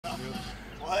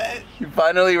What? You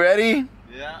finally ready?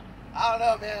 Yeah. I don't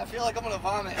know, man. I feel like I'm gonna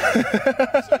vomit. So,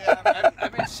 yeah,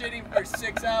 I've been shitting for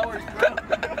 6 hours, bro.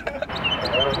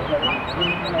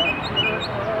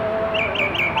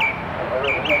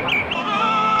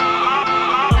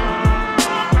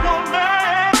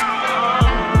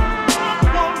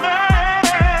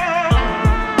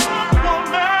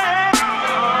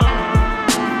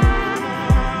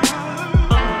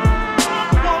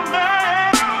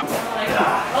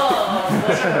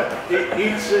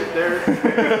 Eat shit there.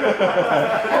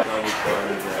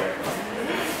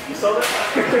 You saw that?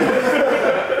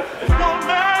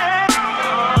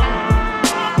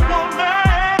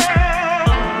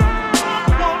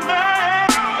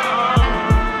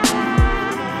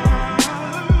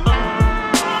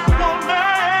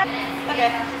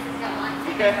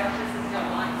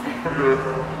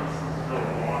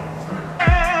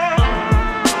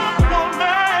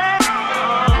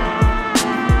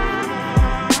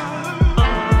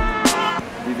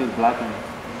 Black one.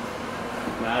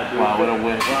 Nah, dude. Wow, what a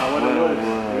win. Wow, what a win.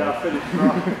 You gotta finish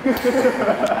strong.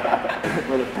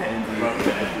 What a pansy.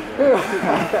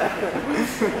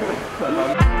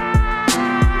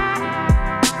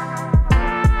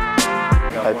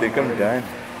 I think I'm done.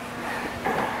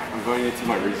 I'm going into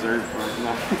my reserve right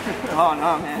now. Oh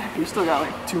no, man. We still got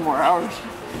like 2 more hours.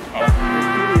 There's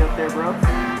beauty up there, bro.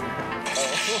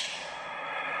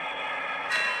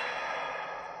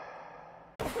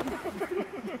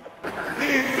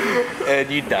 And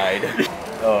you died.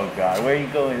 Oh god, where are you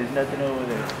going? There's nothing over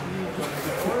there.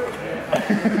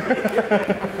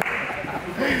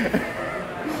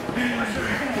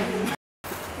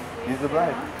 He's the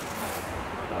blind.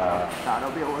 Nah,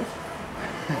 don't be a wuss.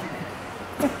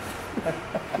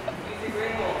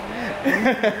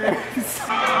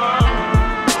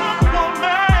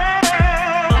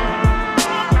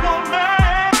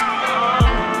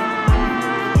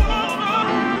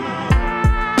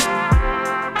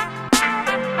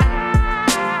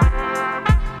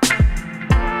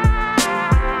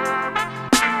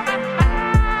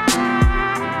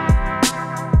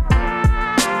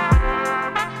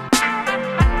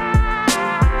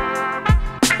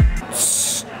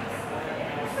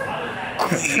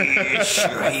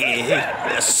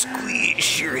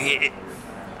 Squeeze your head.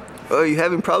 Oh, you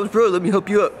having problems, bro? Let me help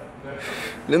you up.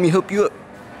 Let me help you up.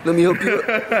 Let me help you up.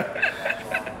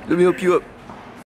 Let me help you up.